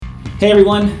Hey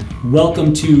everyone,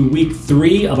 welcome to week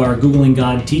 3 of our Googling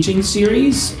God teaching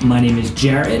series. My name is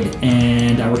Jared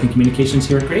and I work in communications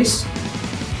here at Grace,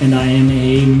 and I am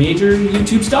a major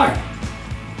YouTube star.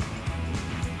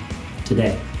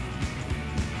 Today.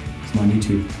 I'm on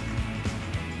YouTube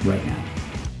right now.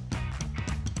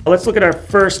 Let's look at our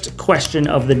first question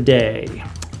of the day.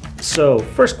 So,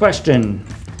 first question.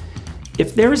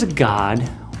 If there is a God,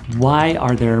 why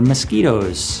are there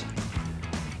mosquitoes?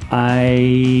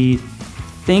 I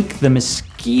think the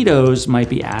mosquitoes might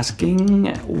be asking,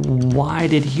 why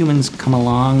did humans come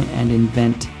along and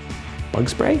invent bug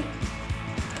spray?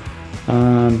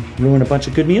 Ruin a bunch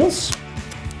of good meals?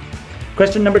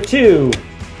 Question number 2.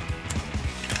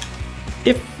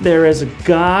 If there is a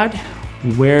God,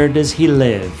 where does he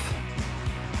live?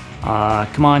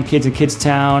 Come on, kids in Kids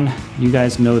Town. You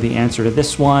guys know the answer to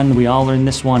this one. We all learned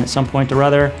this one at some point or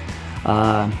other.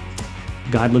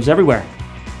 God lives everywhere,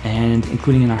 and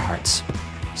including in our hearts.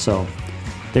 So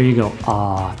there you go.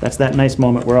 That's that nice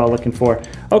moment we're all looking for.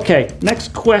 Okay,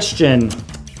 next question.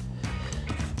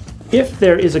 If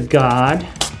there is a God,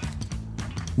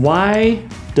 why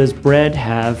does bread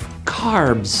have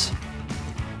carbs?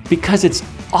 Because it's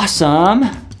awesome.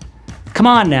 Come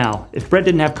on now. If bread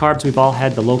didn't have carbs, we've all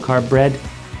had the low-carb bread.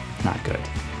 Not good.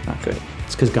 Not good.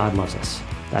 It's because God loves us.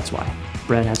 That's why.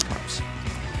 Bread has carbs.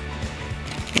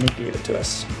 And he gave it to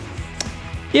us.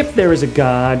 If there is a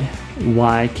God,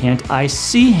 why can't I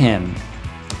see him?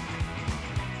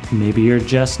 Maybe you're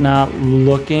just not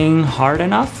looking hard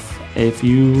enough. If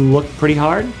you look pretty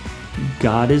hard,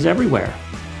 God is everywhere.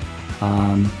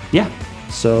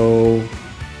 So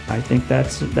I think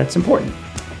that's important.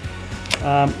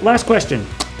 Last question.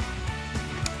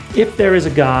 If there is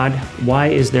a God, why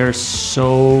is there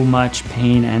so much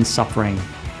pain and suffering?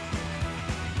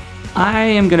 I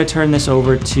am going to turn this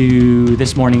over to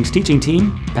this morning's teaching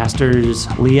team, Pastors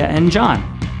Leah and John.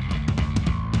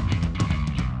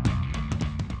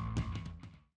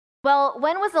 Well,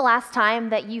 when was the last time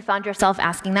that you found yourself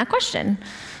asking that question?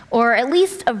 Or at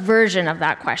least a version of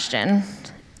that question?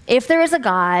 If there is a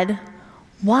God,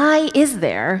 why is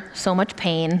there so much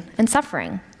pain and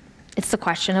suffering? It's the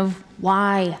question of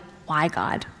why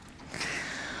God?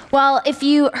 Well, if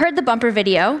you heard the bumper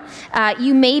video,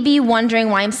 you may be wondering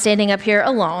why I'm standing up here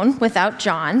alone without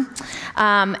John.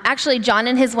 Actually, John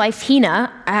and his wife,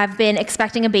 Hina, have been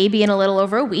expecting a baby in a little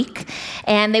over a week.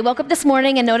 And they woke up this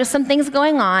morning and noticed some things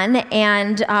going on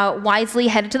and wisely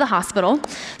headed to the hospital.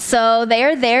 So they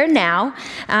are there now,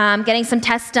 getting some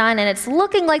tests done, and it's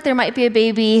looking like there might be a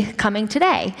baby coming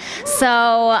today.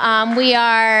 So we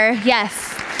are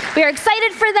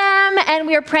excited for them, and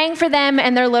we are praying for them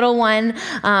and their little one.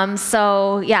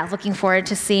 Looking forward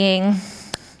to seeing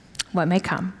what may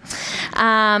come.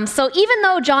 So even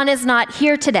though John is not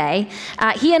here today,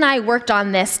 he and I worked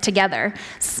on this together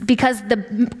because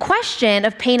the question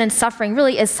of pain and suffering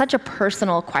really is such a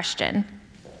personal question.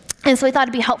 And so we thought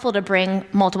it'd be helpful to bring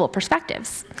multiple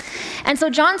perspectives. And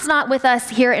so John's not with us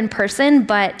here in person,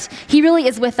 but he really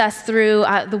is with us through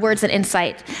the words and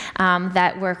insight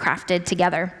that were crafted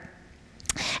together.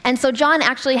 And so John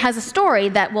actually has a story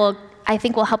that I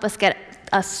think will help us get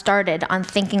us started on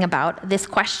thinking about this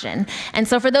question. And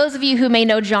so for those of you who may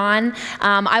know John,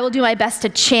 I will do my best to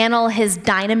channel his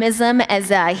dynamism as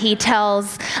he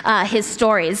tells his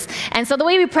stories. And so the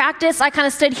way we practice, I kind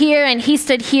of stood here and he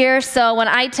stood here. So when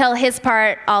I tell his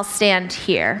part, I'll stand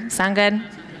here. Sound good?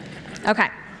 Okay.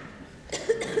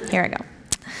 Here I go.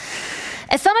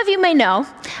 As some of you may know,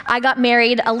 I got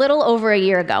married a little over a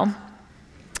year ago.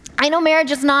 I know marriage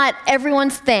is not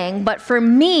everyone's thing, but for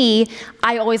me,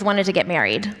 I always wanted to get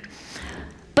married.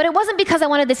 But it wasn't because I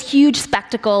wanted this huge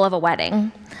spectacle of a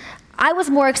wedding. I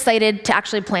was more excited to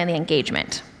actually plan the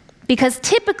engagement. Because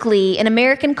typically in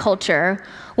American culture,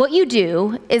 what you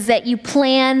do is that you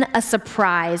plan a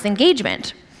surprise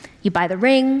engagement. You buy the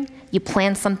ring, you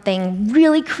plan something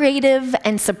really creative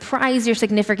and surprise your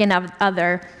significant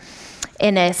other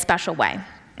in a special way.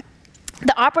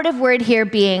 The operative word here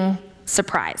being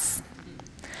surprise.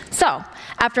 So,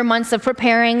 after months of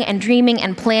preparing and dreaming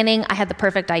and planning, I had the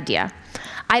perfect idea.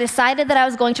 I decided that I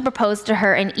was going to propose to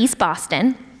her in East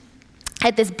Boston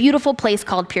at this beautiful place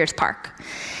called Pierce Park.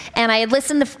 And I had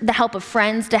listened to the help of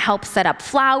friends to help set up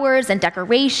flowers and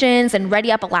decorations and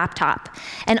ready up a laptop.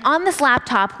 And on this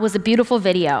laptop was a beautiful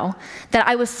video that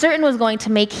I was certain was going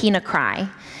to make Hina cry.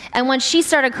 And when she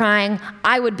started crying,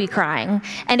 I would be crying.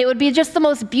 And it would be just the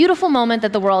most beautiful moment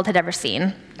that the world had ever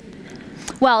seen.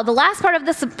 Well, the last part of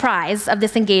the surprise of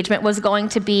this engagement was going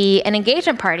to be an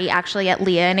engagement party actually at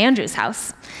Leah and Andrew's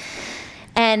house.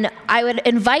 And I had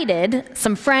invited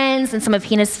some friends and some of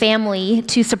Hina's family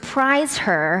to surprise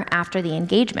her after the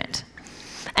engagement.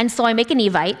 And so I make an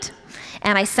Evite,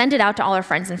 and I send it out to all our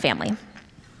friends and family.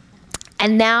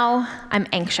 And now I'm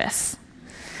anxious,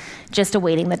 just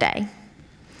awaiting the day.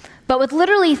 But with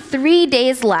literally 3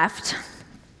 days left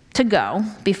to go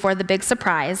before the big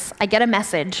surprise, I get a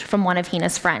message from one of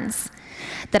Hina's friends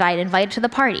that I had invited to the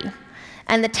party.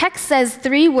 And the text says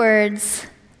 3 words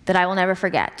that I will never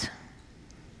forget.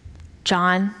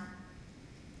 John,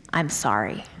 I'm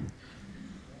sorry.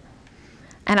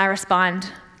 And I respond,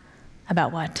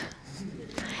 about what?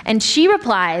 And she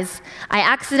replies, I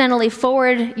accidentally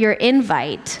forward your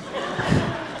invite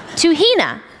to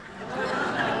Hina.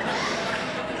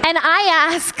 And I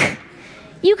ask,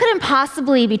 you couldn't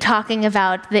possibly be talking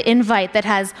about the invite that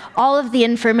has all of the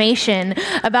information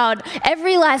about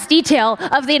every last detail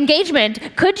of the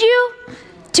engagement, could you?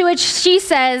 To which she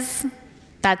says,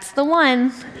 that's the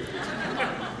one.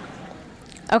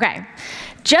 Okay,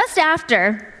 just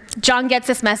after John gets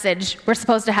this message, we're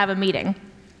supposed to have a meeting.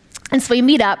 And so we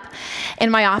meet up in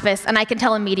my office, and I can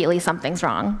tell immediately something's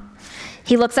wrong.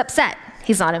 He looks upset.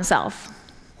 He's not himself.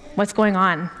 What's going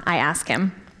on? I ask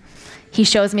him. He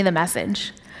shows me the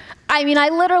message. I mean, I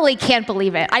literally can't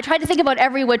believe it. I tried to think about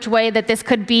every which way that this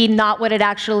could be not what it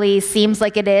actually seems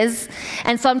like it is.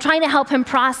 And so I'm trying to help him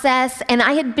process, and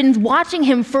I had been watching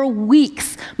him for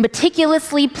weeks,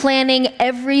 meticulously planning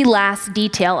every last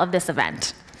detail of this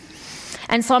event.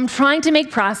 And so I'm trying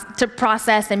to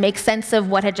process and make sense of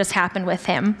what had just happened with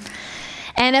him.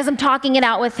 And as I'm talking it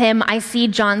out with him, I see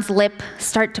John's lip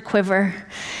start to quiver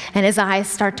and his eyes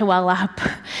start to well up.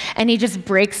 And he just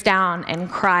breaks down and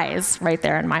cries right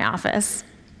there in my office.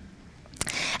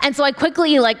 And so I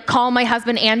quickly call my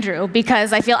husband Andrew,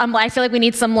 because I feel like we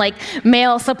need some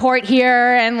male support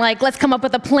here, and let's come up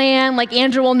with a plan.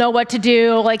 Andrew will know what to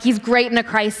do. He's great in a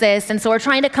crisis. And so we're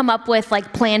trying to come up with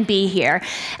plan B here.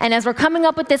 And as we're coming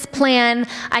up with this plan,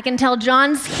 I can tell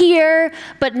John's here,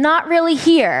 but not really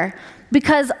here,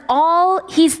 because all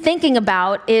he's thinking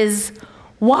about is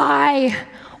why?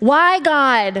 Why,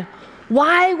 God?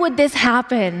 Why would this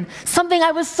happen? Something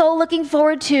I was so looking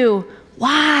forward to.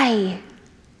 Why?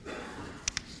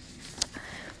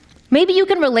 Maybe you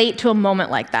can relate to a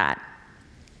moment like that,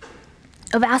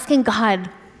 of asking God,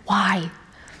 why?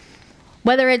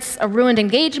 Whether it's a ruined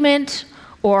engagement,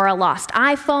 or a lost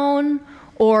iPhone,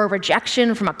 or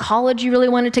rejection from a college you really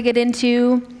wanted to get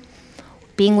into,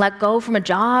 being let go from a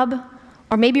job,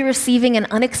 or maybe receiving an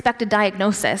unexpected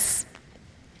diagnosis.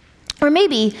 Or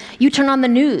maybe you turn on the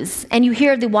news and you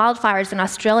hear of the wildfires in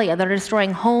Australia that are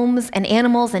destroying homes and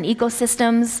animals and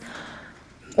ecosystems.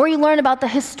 Or you learn about the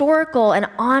historical and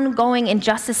ongoing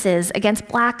injustices against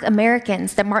Black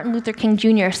Americans that Martin Luther King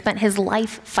Jr. spent his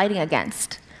life fighting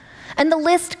against. And the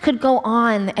list could go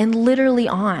on and literally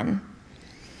on.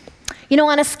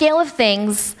 On a scale of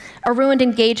things, a ruined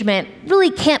engagement really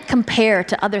can't compare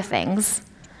to other things.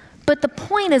 But the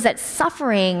point is that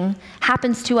suffering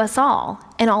happens to us all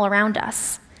and all around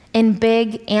us, in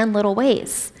big and little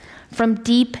ways, from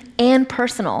deep and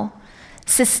personal,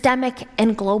 systemic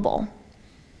and global.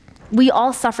 We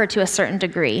all suffer to a certain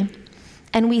degree,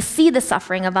 and we see the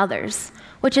suffering of others,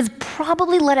 which has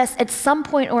probably led us at some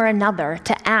point or another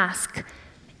to ask,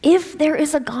 if there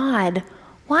is a God,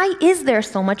 why is there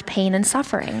so much pain and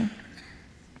suffering?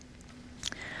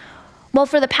 Well,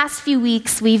 for the past few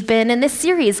weeks, we've been in this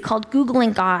series called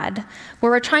Googling God, where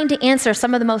we're trying to answer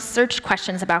some of the most searched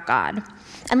questions about God.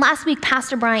 And last week,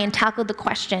 Pastor Brian tackled the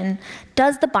question,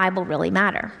 does the Bible really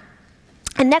matter?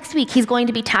 And next week, he's going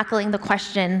to be tackling the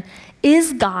question,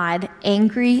 is God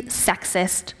angry,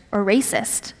 sexist, or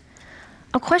racist?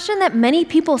 A question that many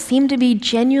people seem to be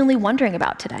genuinely wondering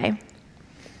about today.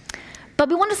 But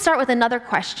we want to start with another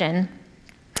question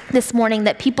this morning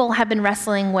that people have been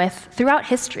wrestling with throughout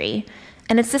history.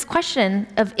 And it's this question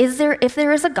of, if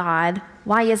there is a God,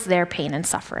 why is there pain and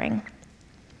suffering?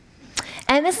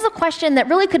 And this is a question that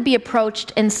really could be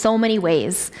approached in so many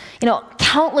ways.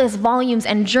 Countless volumes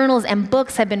and journals and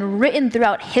books have been written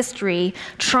throughout history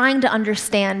trying to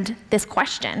understand this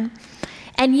question.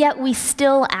 And yet we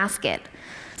still ask it.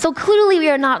 So clearly we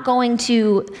are not going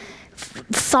to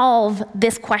solve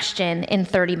this question in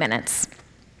 30 minutes.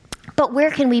 But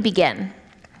where can we begin?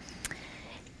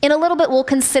 In a little bit, we'll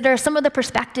consider some of the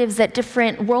perspectives that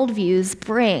different worldviews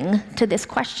bring to this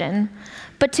question.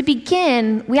 But to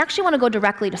begin, we actually want to go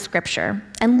directly to Scripture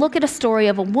and look at a story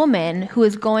of a woman who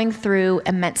is going through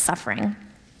immense suffering.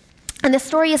 And this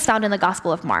story is found in the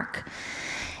Gospel of Mark.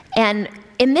 And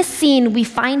in this scene, we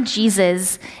find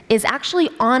Jesus is actually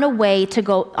on his way to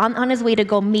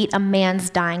go meet a man's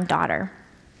dying daughter.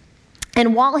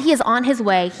 And while he is on his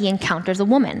way, he encounters a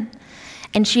woman.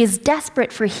 And she is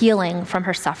desperate for healing from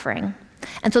her suffering.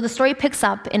 And so the story picks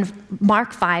up in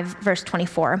Mark 5, verse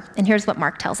 24, and here's what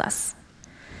Mark tells us.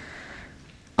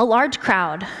 A large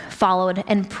crowd followed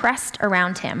and pressed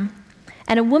around him,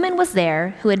 and a woman was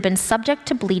there who had been subject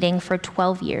to bleeding for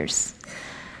 12 years.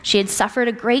 She had suffered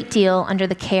a great deal under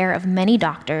the care of many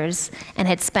doctors and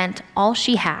had spent all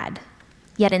she had,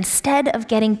 yet instead of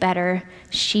getting better,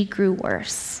 she grew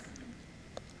worse.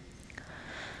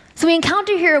 So we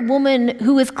encounter here a woman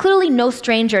who is clearly no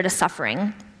stranger to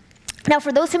suffering. Now,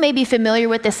 for those who may be familiar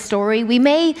with this story, we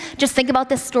may just think about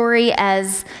this story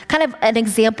as kind of an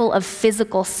example of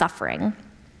physical suffering.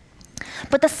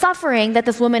 But the suffering that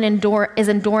this woman is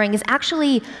enduring is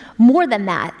actually more than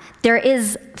that. There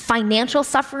is financial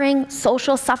suffering,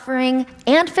 social suffering,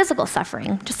 and physical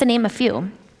suffering, just to name a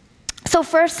few. So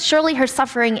first, surely her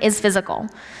suffering is physical.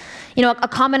 You know, a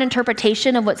common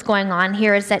interpretation of what's going on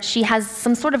here is that she has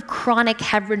some sort of chronic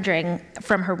hemorrhaging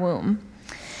from her womb.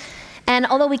 And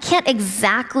although we can't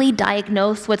exactly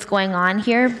diagnose what's going on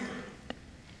here,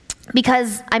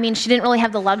 because, she didn't really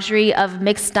have the luxury of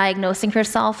misdiagnosing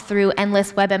herself through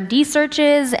endless WebMD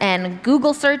searches and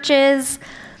Google searches,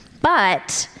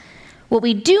 but what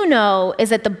we do know is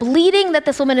that the bleeding that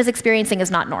this woman is experiencing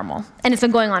is not normal, and it's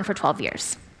been going on for 12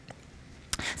 years.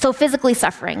 So physically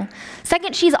suffering.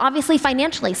 Second, she's obviously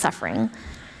financially suffering.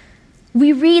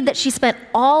 We read that she spent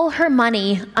all her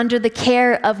money under the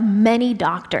care of many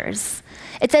doctors.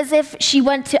 It's as if she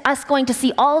went to us going to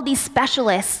see all these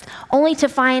specialists only to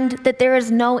find that there is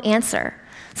no answer.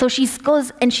 So she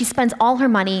goes and she spends all her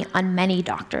money on many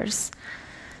doctors.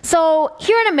 So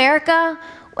here in America,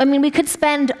 we could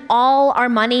spend all our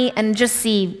money and just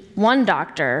see one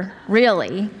doctor,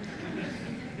 really.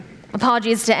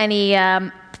 Apologies to any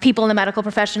people in the medical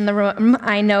profession in the room.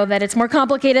 I know that it's more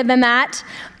complicated than that.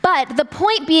 But the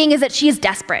point being is that she is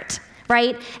desperate,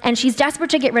 right? And she's desperate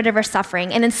to get rid of her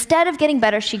suffering. And instead of getting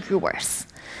better, she grew worse.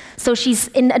 So she's,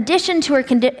 in addition to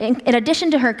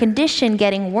her condition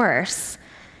getting worse,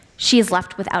 she is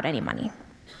left without any money.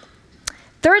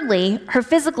 Thirdly, her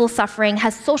physical suffering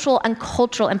has social and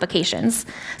cultural implications.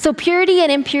 So purity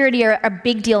and impurity are a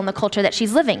big deal in the culture that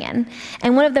she's living in.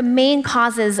 And one of the main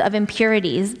causes of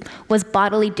impurities was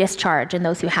bodily discharge in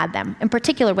those who had them, in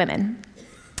particular women.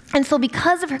 And so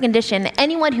because of her condition,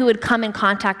 anyone who would come in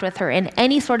contact with her in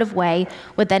any sort of way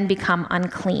would then become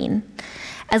unclean.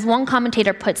 As one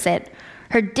commentator puts it,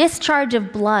 her discharge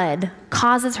of blood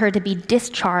causes her to be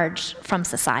discharged from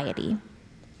society.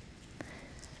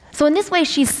 So in this way,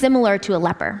 she's similar to a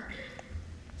leper.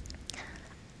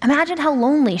 Imagine how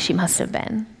lonely she must have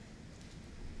been.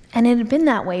 And it had been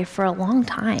that way for a long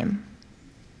time.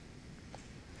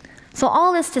 So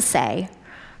all this to say,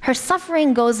 her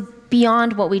suffering goes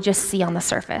beyond what we just see on the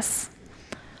surface,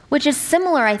 which is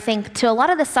similar, I think, to a lot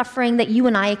of the suffering that you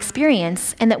and I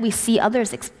experience and that we see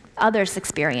others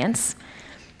experience.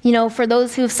 You know, for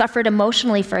those who have suffered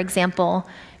emotionally, for example,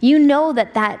 you know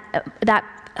that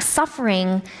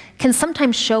suffering can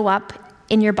sometimes show up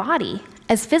in your body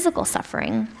as physical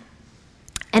suffering,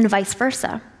 and vice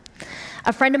versa.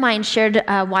 A friend of mine shared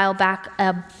a while back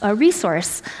a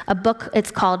resource, a book.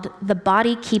 It's called The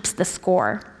Body Keeps the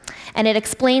Score, and it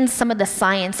explains some of the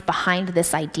science behind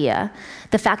this idea,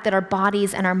 the fact that our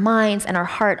bodies and our minds and our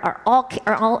heart are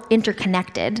all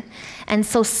interconnected, and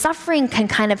so suffering can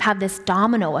kind of have this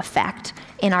domino effect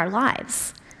in our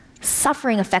lives.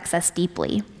 Suffering affects us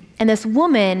deeply. And this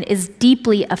woman is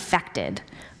deeply affected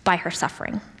by her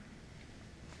suffering.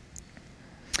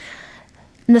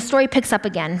 And the story picks up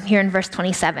again here in verse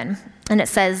 27. And it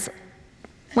says,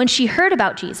 when she heard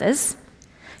about Jesus,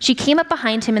 she came up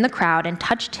behind him in the crowd and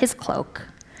touched his cloak,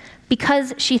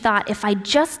 because she thought, if I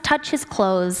just touch his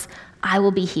clothes, I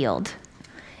will be healed.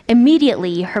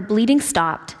 Immediately, her bleeding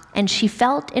stopped, and she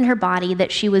felt in her body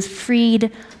that she was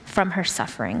freed from her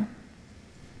suffering.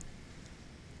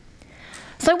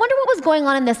 So I wonder what was going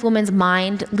on in this woman's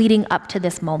mind leading up to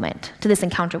this moment, to this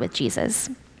encounter with Jesus.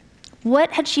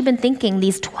 What had she been thinking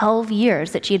these 12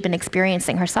 years that she had been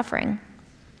experiencing her suffering?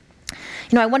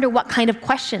 You know, I wonder what kind of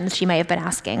questions she may have been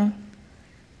asking.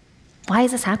 Why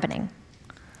is this happening?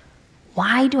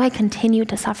 Why do I continue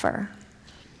to suffer?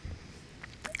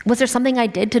 Was there something I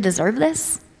did to deserve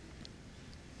this?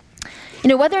 You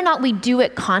know, whether or not we do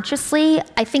it consciously,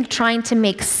 I think trying to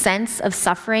make sense of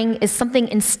suffering is something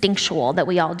instinctual that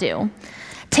we all do.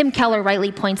 Tim Keller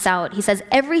rightly points out, he says,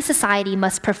 every society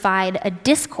must provide a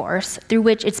discourse through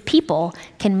which its people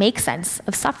can make sense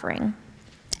of suffering.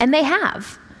 And they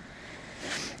have.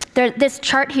 This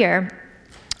chart here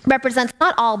represents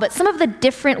not all, but some of the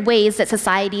different ways that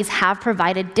societies have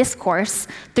provided discourse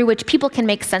through which people can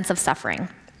make sense of suffering.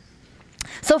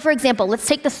 So for example, let's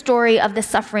take the story of the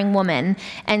suffering woman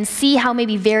and see how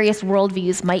maybe various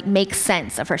worldviews might make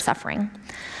sense of her suffering.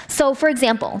 So for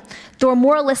example, through a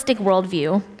moralistic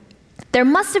worldview, there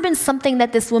must have been something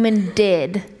that this woman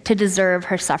did to deserve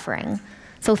her suffering.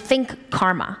 So think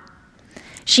karma.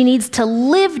 She needs to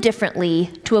live differently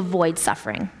to avoid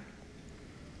suffering.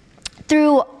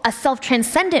 Through a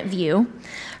self-transcendent view,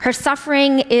 her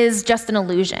suffering is just an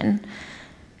illusion.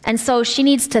 And so she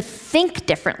needs to think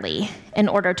differently in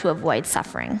order to avoid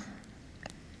suffering.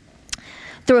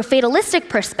 Through a fatalistic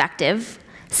perspective,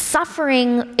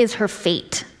 suffering is her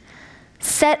fate,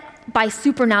 set by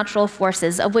supernatural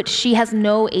forces of which she has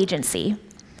no agency.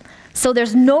 So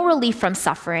there's no relief from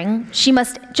suffering. She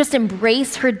must just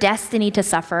embrace her destiny to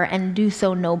suffer and do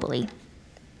so nobly.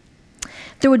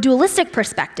 Through a dualistic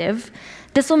perspective,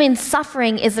 this woman's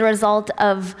suffering is the result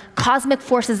of cosmic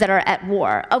forces that are at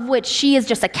war, of which she is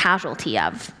just a casualty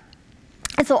of.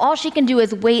 And so all she can do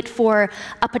is wait for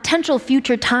a potential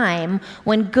future time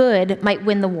when good might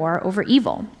win the war over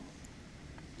evil.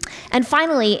 And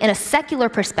finally, in a secular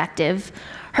perspective,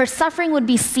 her suffering would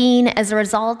be seen as a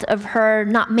result of her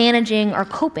not managing or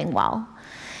coping well.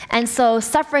 And so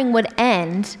suffering would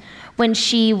end when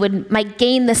she might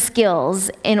gain the skills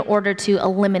in order to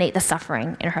eliminate the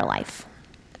suffering in her life.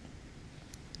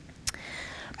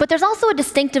 But there's also a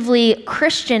distinctively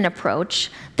Christian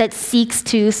approach that seeks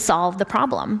to solve the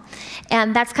problem.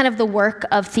 And that's kind of the work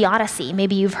of theodicy.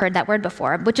 Maybe you've heard that word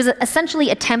before, which is essentially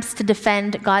attempts to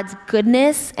defend God's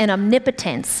goodness and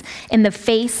omnipotence in the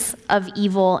face of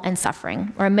evil and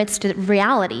suffering, or amidst the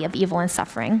reality of evil and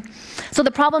suffering. So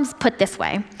the problem's put this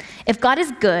way. If God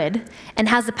is good and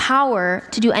has the power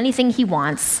to do anything he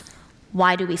wants,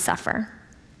 why do we suffer?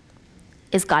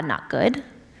 Is God not good?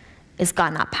 Is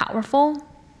God not powerful?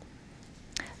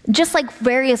 Just like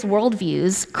various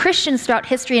worldviews, Christians throughout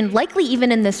history, and likely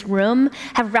even in this room,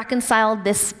 have reconciled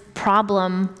this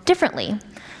problem differently.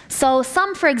 So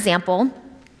some, for example,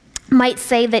 might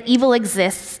say that evil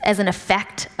exists as an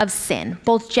effect of sin,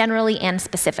 both generally and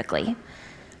specifically.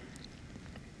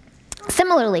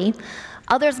 Similarly,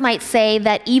 others might say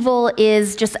that evil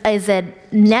is just as a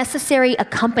necessary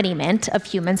accompaniment of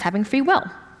humans having free will.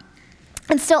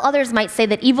 And still others might say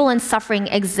that evil and suffering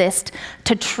exist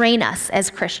to train us as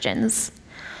Christians,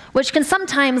 which can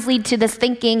sometimes lead to this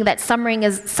thinking that suffering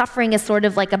is sort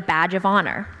of like a badge of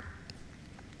honor.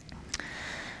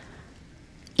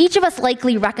 Each of us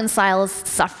likely reconciles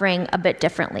suffering a bit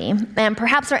differently, and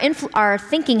perhaps our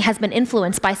thinking has been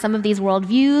influenced by some of these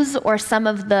worldviews or some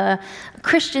of the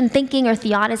Christian thinking or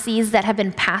theodicies that have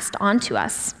been passed on to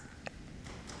us.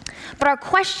 But our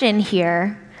question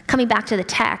here, coming back to the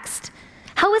text,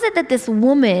 how is it that this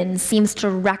woman seems to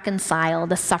reconcile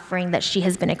the suffering that she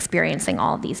has been experiencing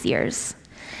all these years?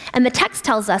 And the text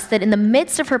tells us that in the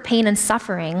midst of her pain and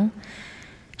suffering,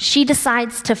 she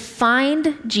decides to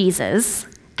find Jesus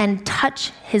and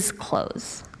touch his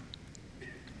clothes.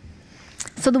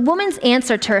 So the woman's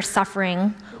answer to her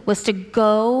suffering was to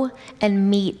go and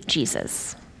meet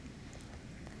Jesus.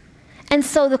 And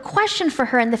so the question for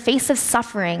her in the face of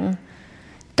suffering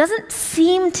doesn't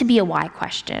seem to be a why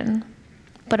question,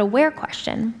 but a where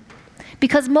question.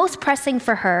 Because most pressing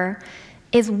for her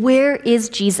is, where is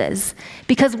Jesus?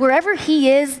 Because wherever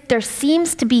he is, there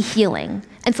seems to be healing.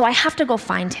 And so I have to go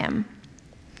find him.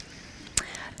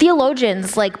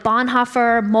 Theologians like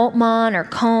Bonhoeffer, Moltmann, or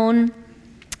Cohn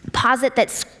posit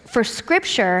that for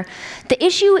Scripture, the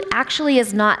issue actually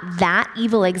is not that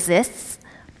evil exists,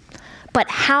 but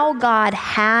how God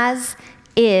has,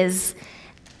 is,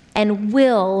 and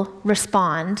will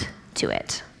respond to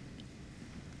it.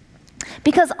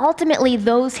 Because ultimately,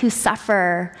 those who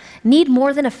suffer need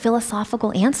more than a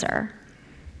philosophical answer.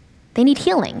 They need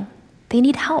healing. They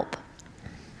need help.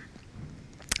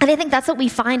 And I think that's what we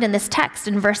find in this text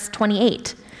in verse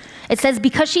 28. It says,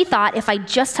 because she thought, if I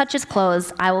just touch his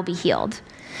clothes, I will be healed.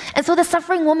 And so the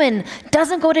suffering woman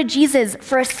doesn't go to Jesus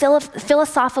for a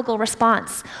philosophical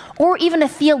response or even a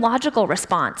theological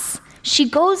response. She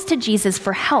goes to Jesus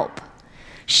for help.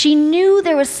 She knew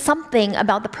there was something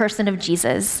about the person of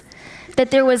Jesus,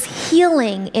 that there was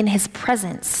healing in his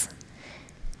presence.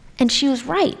 And she was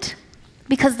right,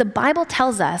 because the Bible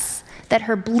tells us that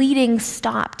her bleeding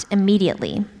stopped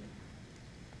immediately.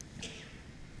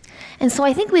 And so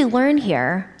I think we learn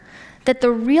here that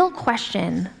the real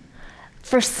question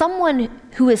for someone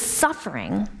who is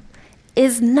suffering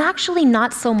is actually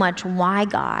not so much why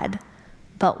God,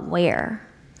 but where.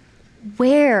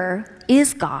 Where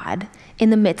is God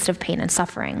in the midst of pain and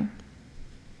suffering?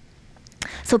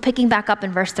 So picking back up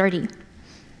in verse 30,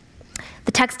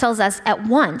 the text tells us at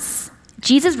once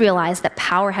Jesus realized that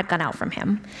power had gone out from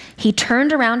him. He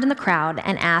turned around in the crowd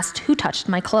and asked, "Who touched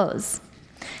my clothes?"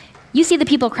 "You see the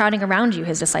people crowding around you,"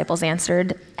 his disciples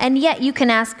answered, "and yet you can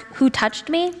ask, 'Who touched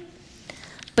me?'"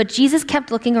 But Jesus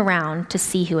kept looking around to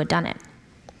see who had done it.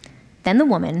 Then the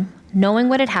woman, knowing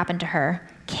what had happened to her,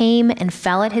 came and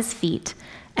fell at his feet,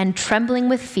 and trembling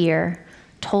with fear,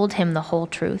 told him the whole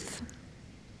truth.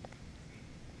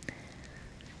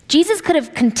 Jesus could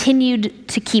have continued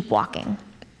to keep walking,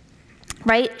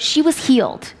 right? She was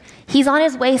healed. He's on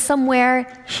his way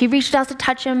somewhere. She reached out to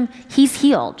touch him. He's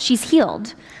healed. She's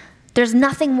healed. There's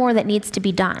nothing more that needs to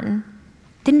be done.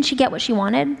 Didn't she get what she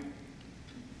wanted?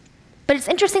 But it's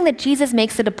interesting that Jesus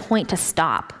makes it a point to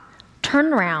stop,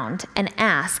 turn around, and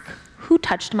ask, "Who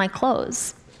touched my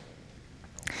clothes?"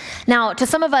 Now, to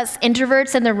some of us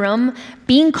introverts in the room,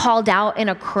 being called out in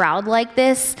a crowd like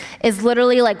this is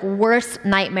literally like worst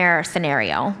nightmare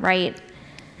scenario, right?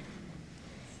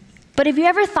 But have you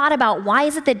ever thought about why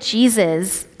is it that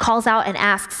Jesus calls out and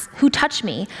asks, "Who touched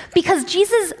me?" Because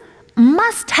Jesus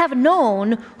must have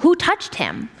known who touched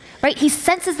him, right? He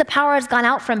senses the power has gone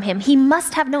out from him. He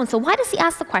must have known. So why does he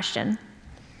ask the question?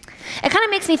 It kind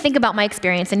of makes me think about my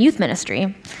experience in youth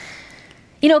ministry.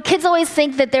 You know, kids always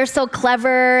think that they're so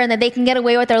clever and that they can get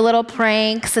away with their little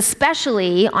pranks,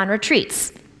 especially on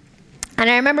retreats. And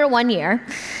I remember one year,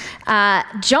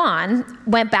 John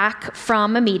went back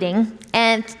from a meeting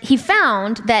and he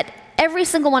found that every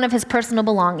single one of his personal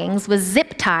belongings was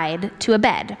zip-tied to a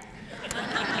bed.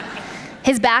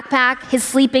 His backpack, his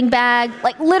sleeping bag,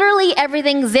 like literally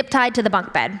everything zip-tied to the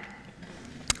bunk bed.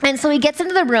 And so he gets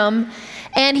into the room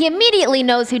and he immediately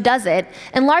knows who does it,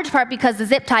 in large part because the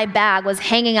zip-tie bag was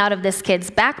hanging out of this kid's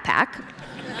backpack.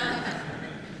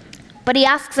 But he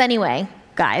asks anyway,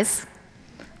 "Guys,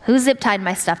 who zip-tied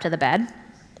my stuff to the bed?"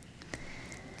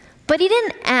 But he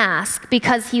didn't ask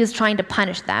because he was trying to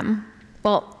punish them.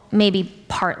 Well, maybe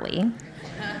partly.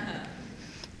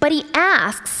 But he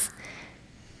asks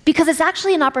because it's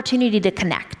actually an opportunity to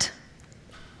connect.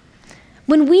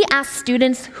 When we ask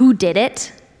students who did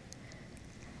it,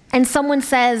 and someone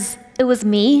says, "It was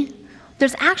me,"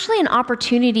 there's actually an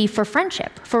opportunity for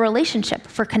friendship, for relationship,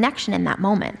 for connection in that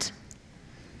moment.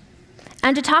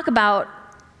 And to talk about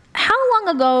how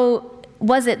long ago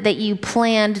was it that you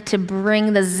planned to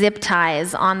bring the zip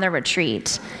ties on the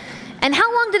retreat? And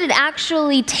how long did it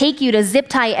actually take you to zip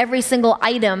tie every single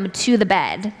item to the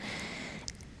bed?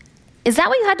 Is that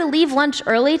why you had to leave lunch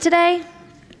early today?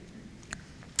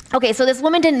 Okay, so this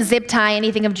woman didn't zip tie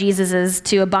anything of Jesus's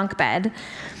to a bunk bed.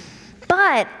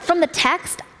 But from the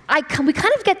text, we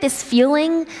kind of get this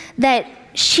feeling that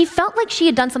she felt like she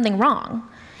had done something wrong.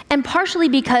 And partially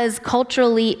because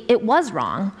culturally it was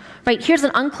wrong, right? Here's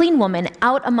an unclean woman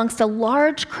out amongst a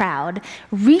large crowd,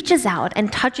 reaches out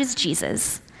and touches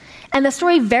Jesus. And the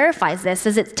story verifies this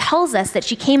as it tells us that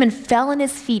she came and fell at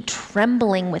his feet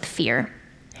trembling with fear.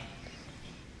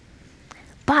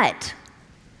 But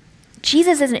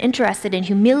Jesus isn't interested in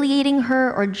humiliating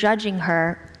her or judging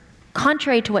her,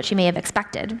 contrary to what she may have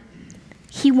expected.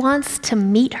 He wants to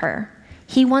meet her.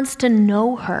 He wants to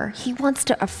know her. He wants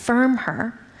to affirm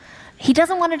her. He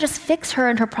doesn't want to just fix her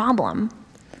and her problem.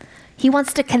 He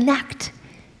wants to connect.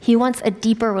 He wants a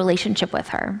deeper relationship with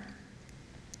her.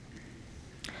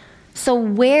 So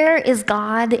where is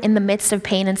God in the midst of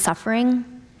pain and suffering?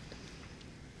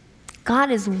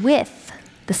 God is with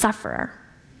the sufferer.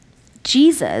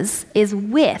 Jesus is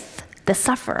with the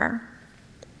sufferer.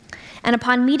 And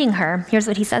upon meeting her, here's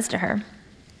what he says to her.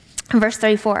 In verse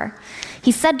 34,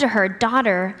 he said to her,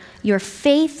 "Daughter, your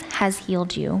faith has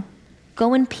healed you.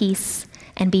 Go in peace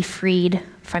and be freed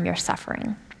from your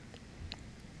suffering."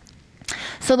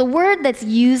 So the word that's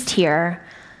used here,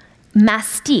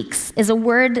 mastix, is a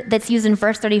word that's used in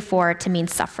verse 34 to mean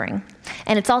suffering.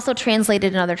 And it's also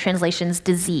translated in other translations,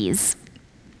 disease.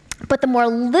 But the more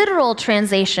literal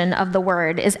translation of the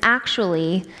word is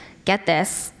actually, get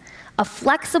this, a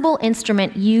flexible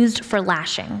instrument used for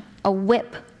lashing, a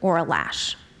whip or a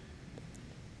lash.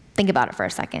 Think about it for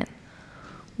a second.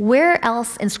 Where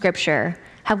else in Scripture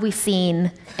have we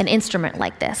seen an instrument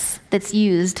like this that's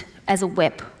used as a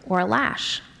whip or a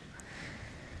lash?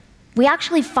 We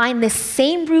actually find this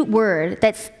same root word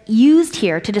that's used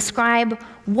here to describe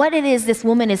what it is this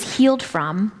woman is healed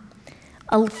from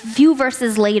a few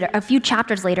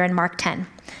chapters later in Mark 10.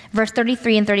 Verse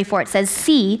 33 and 34, it says,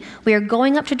 "See, we are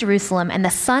going up to Jerusalem, and the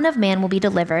Son of Man will be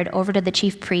delivered over to the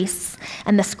chief priests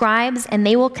and the scribes, and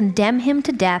they will condemn him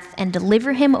to death and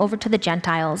deliver him over to the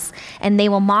Gentiles, and they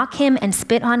will mock him and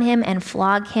spit on him and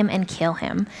flog him and kill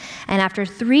him. And after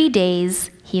 3 days,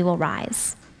 he will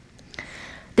rise."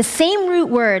 The same root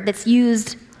word that's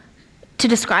used to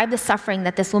describe the suffering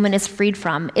that this woman is freed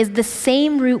from is the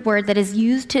same root word that is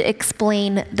used to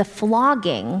explain the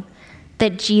flogging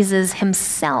that Jesus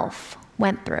himself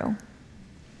went through.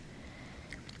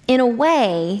 In a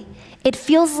way, it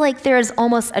feels like there is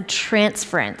almost a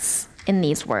transference in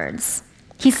these words.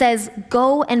 He says,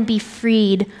 "Go and be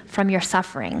freed from your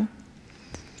suffering,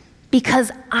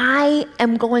 because I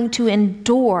am going to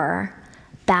endure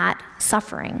that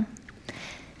suffering."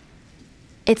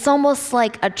 It's almost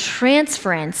like a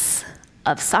transference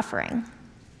of suffering.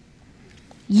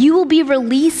 You will be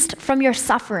released from your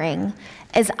suffering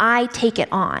as I take it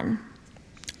on.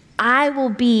 I will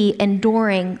be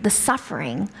enduring the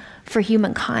suffering for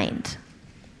humankind.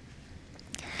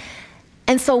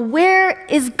 And so, where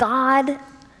is God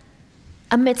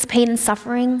amidst pain and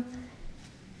suffering?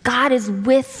 God is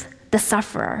with the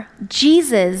sufferer.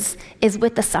 Jesus is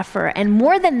with the sufferer. And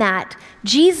more than that,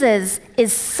 Jesus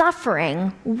is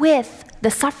suffering with the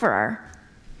sufferer.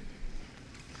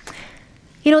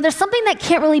 You know, there's something that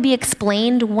can't really be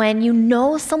explained when you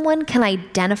know someone can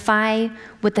identify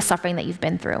with the suffering that you've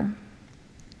been through.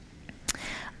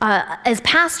 As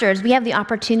pastors, we have the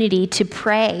opportunity to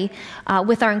pray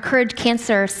with our Encourage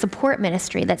Cancer support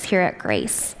ministry that's here at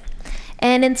Grace.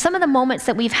 And in some of the moments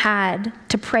that we've had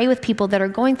to pray with people that are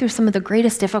going through some of the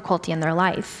greatest difficulty in their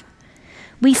life,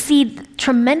 we see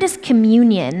tremendous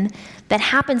communion that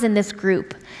happens in this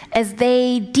group as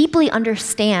they deeply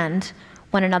understand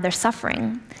one another's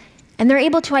suffering. And they're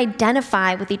able to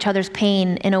identify with each other's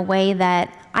pain in a way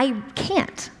that I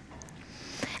can't.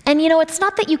 And you know, it's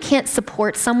not that you can't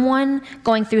support someone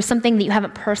going through something that you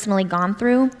haven't personally gone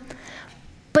through,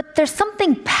 but there's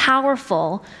something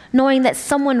powerful knowing that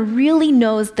someone really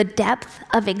knows the depth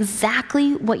of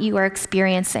exactly what you are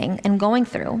experiencing and going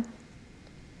through.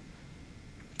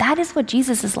 That is what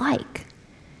Jesus is like,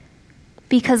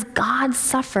 because God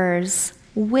suffers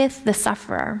with the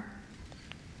sufferer.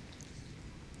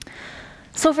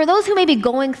 So for those who may be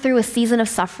going through a season of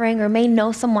suffering or may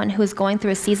know someone who is going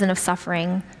through a season of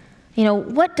suffering, you know,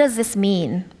 what does this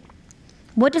mean?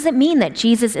 What does it mean that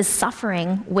Jesus is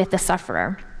suffering with the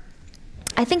sufferer?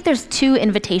 I think there's two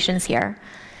invitations here.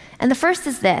 And the first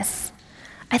is this.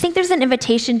 I think there's an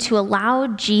invitation to allow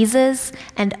Jesus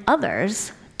and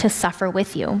others to suffer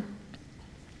with you.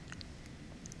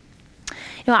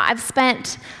 You know, I've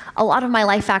spent a lot of my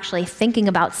life actually thinking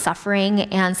about suffering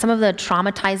and some of the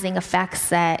traumatizing effects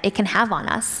that it can have on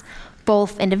us,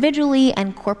 both individually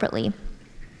and corporately.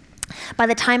 By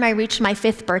the time I reached my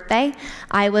 5th birthday,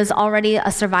 I was already a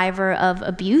survivor of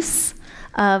abuse,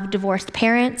 of divorced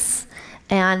parents,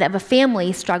 and of a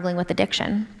family struggling with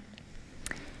addiction.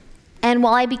 And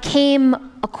while I became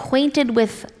acquainted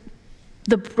with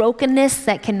the brokenness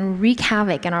that can wreak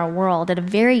havoc in our world at a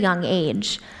very young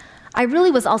age, I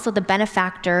really was also the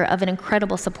benefactor of an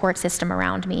incredible support system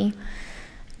around me,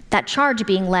 that charge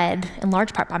being led in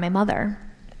large part by my mother.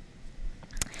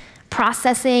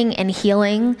 Processing and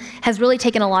healing has really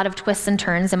taken a lot of twists and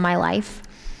turns in my life.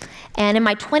 And in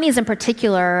my 20s in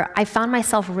particular, I found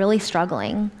myself really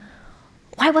struggling.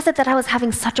 Why was it that I was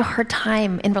having such a hard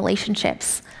time in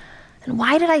relationships? And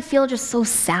why did I feel just so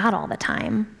sad all the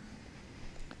time?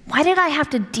 Why did I have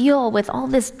to deal with all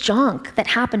this junk that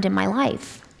happened in my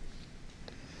life?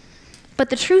 But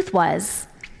the truth was,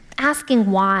 asking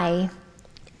why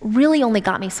really only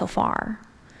got me so far.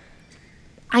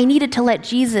 I needed to let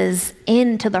Jesus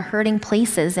into the hurting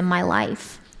places in my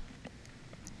life.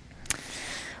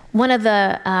 One of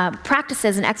the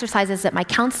practices and exercises that my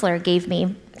counselor gave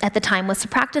me at the time was to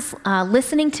practice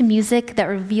listening to music that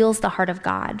reveals the heart of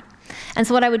God. And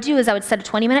so what I would do is I would set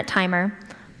a 20-minute timer,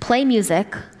 play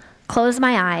music, close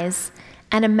my eyes,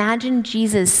 and imagine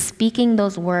Jesus speaking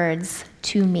those words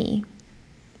to me.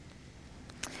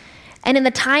 And in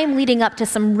the time leading up to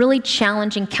some really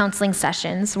challenging counseling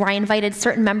sessions where I invited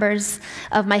certain members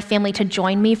of my family to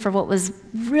join me for what was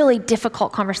really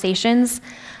difficult conversations,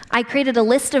 I created a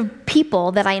list of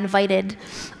people that I invited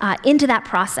into that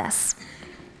process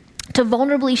to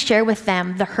vulnerably share with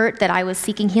them the hurt that I was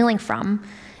seeking healing from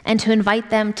and to invite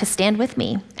them to stand with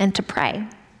me and to pray.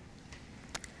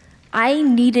 I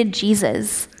needed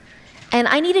Jesus, and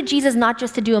I needed Jesus not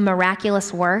just to do a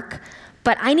miraculous work,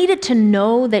 but I needed to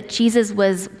know that Jesus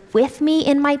was with me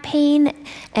in my pain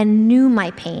and knew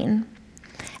my pain.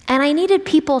 And I needed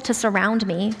people to surround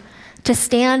me, to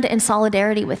stand in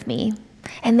solidarity with me.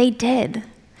 And they did.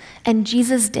 And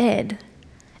Jesus did,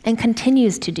 and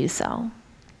continues to do so.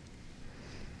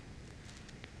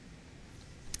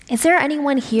 Is there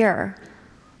anyone here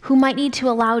who might need to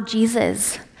allow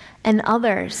Jesus and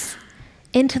others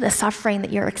into the suffering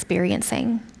that you're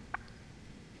experiencing?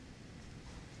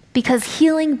 Because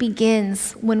healing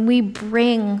begins when we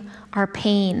bring our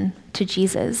pain to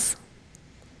Jesus.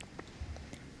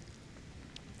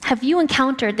 Have you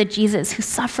encountered the Jesus who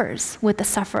suffers with the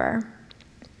sufferer?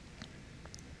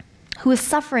 Who is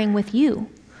suffering with you?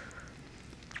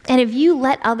 And have you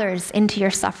let others into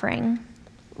your suffering,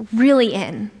 really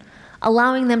in,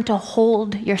 allowing them to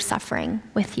hold your suffering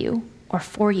with you or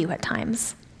for you at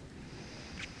times?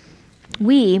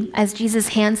 We, as Jesus'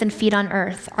 hands and feet on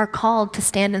earth, are called to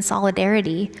stand in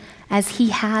solidarity as he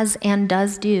has and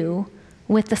does do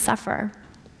with the sufferer,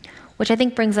 which I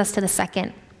think brings us to the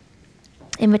second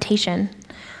invitation,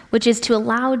 which is to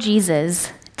allow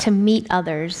Jesus to meet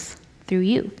others through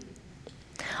you.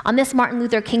 On this Martin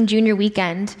Luther King Jr.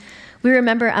 weekend, we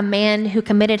remember a man who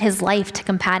committed his life to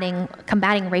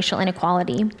combating racial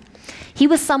inequality. He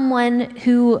was someone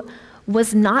who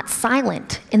was not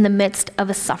silent in the midst of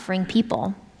a suffering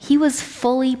people. He was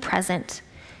fully present.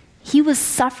 He was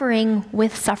suffering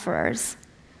with sufferers.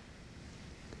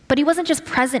 But he wasn't just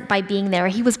present by being there,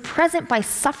 he was present by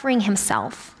suffering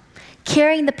himself,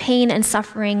 carrying the pain and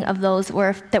suffering of those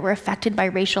that were affected by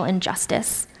racial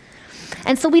injustice.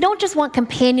 And so we don't just want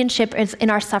companionship in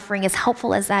our suffering, as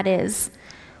helpful as that is.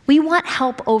 We want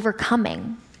help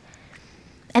overcoming.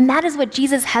 And that is what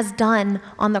Jesus has done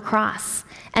on the cross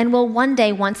and will one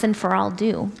day, once and for all,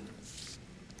 do.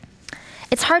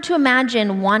 It's hard to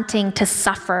imagine wanting to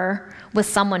suffer with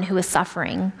someone who is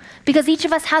suffering, because each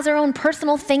of us has our own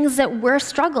personal things that we're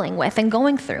struggling with and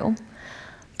going through.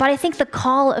 But I think the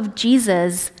call of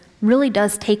Jesus really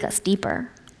does take us deeper.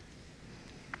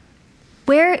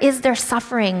 Where is there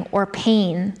suffering or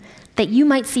pain that you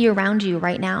might see around you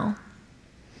right now?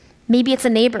 Maybe it's a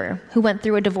neighbor who went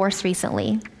through a divorce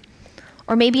recently.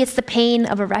 Or maybe it's the pain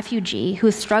of a refugee who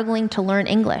is struggling to learn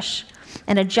English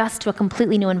and adjust to a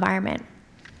completely new environment.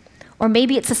 Or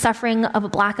maybe it's the suffering of a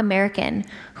Black American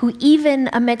who, even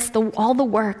amidst all the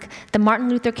work that Martin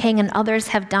Luther King and others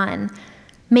have done,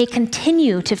 may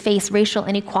continue to face racial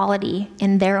inequality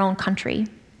in their own country.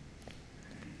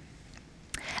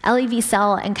 Elie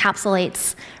Wiesel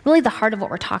encapsulates really the heart of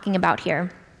what we're talking about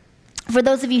here. For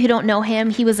those of you who don't know him,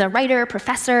 he was a writer,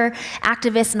 professor,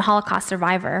 activist, and Holocaust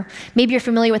survivor. Maybe you're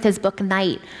familiar with his book,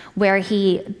 Night, where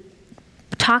he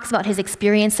talks about his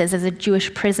experiences as a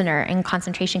Jewish prisoner in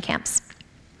concentration camps.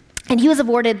 And he was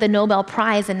awarded the Nobel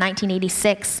Prize in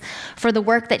 1986 for the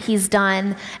work that he's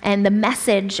done and the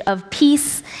message of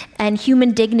peace and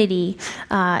human dignity,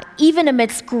 even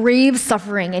amidst grave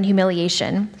suffering and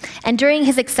humiliation. And during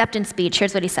his acceptance speech,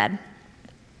 here's what he said.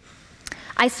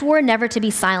 I swore never to be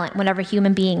silent whenever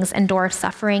human beings endure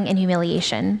suffering and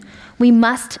humiliation. We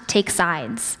must take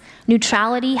sides.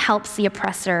 Neutrality helps the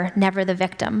oppressor, never the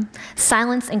victim.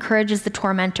 Silence encourages the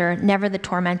tormentor, never the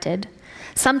tormented.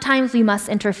 Sometimes we must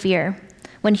interfere.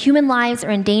 When human lives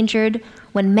are endangered,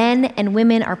 when men and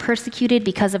women are persecuted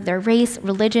because of their race,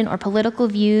 religion, or political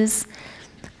views,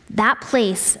 that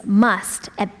place must,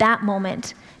 at that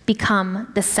moment,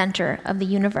 become the center of the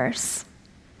universe.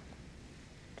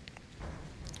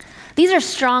 These are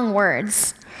strong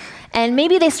words, and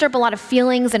maybe they stir up a lot of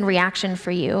feelings and reaction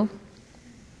for you.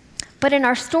 But in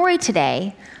our story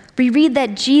today, we read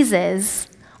that Jesus,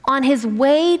 on his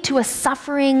way to a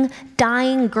suffering,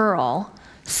 dying girl,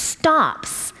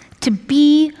 stops to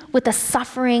be with a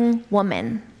suffering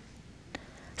woman.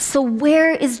 So where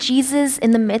is Jesus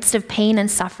in the midst of pain and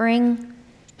suffering?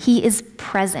 He is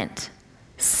present,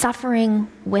 suffering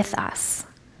with us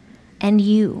and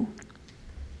you.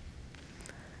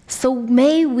 So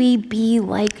may we be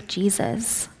like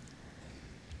Jesus.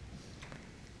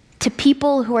 To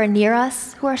people who are near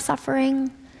us who are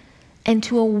suffering, and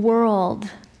to a world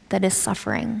that is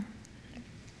suffering.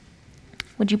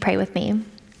 Would you pray with me?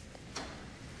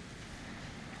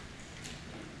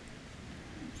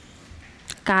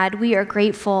 God, we are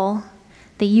grateful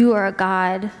that you are a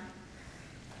God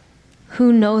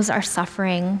who knows our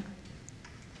suffering,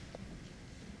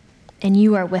 and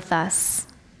you are with us.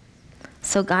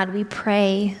 So God, we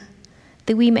pray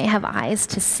that we may have eyes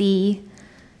to see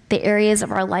the areas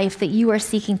of our life that you are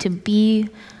seeking to be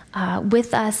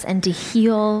with us and to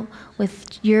heal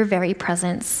with your very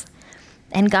presence.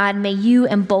 And God, may you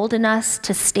embolden us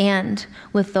to stand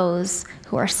with those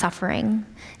who are suffering,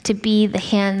 to be the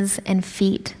hands and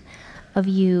feet of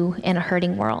you in a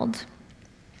hurting world.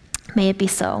 May it be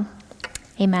so.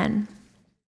 Amen.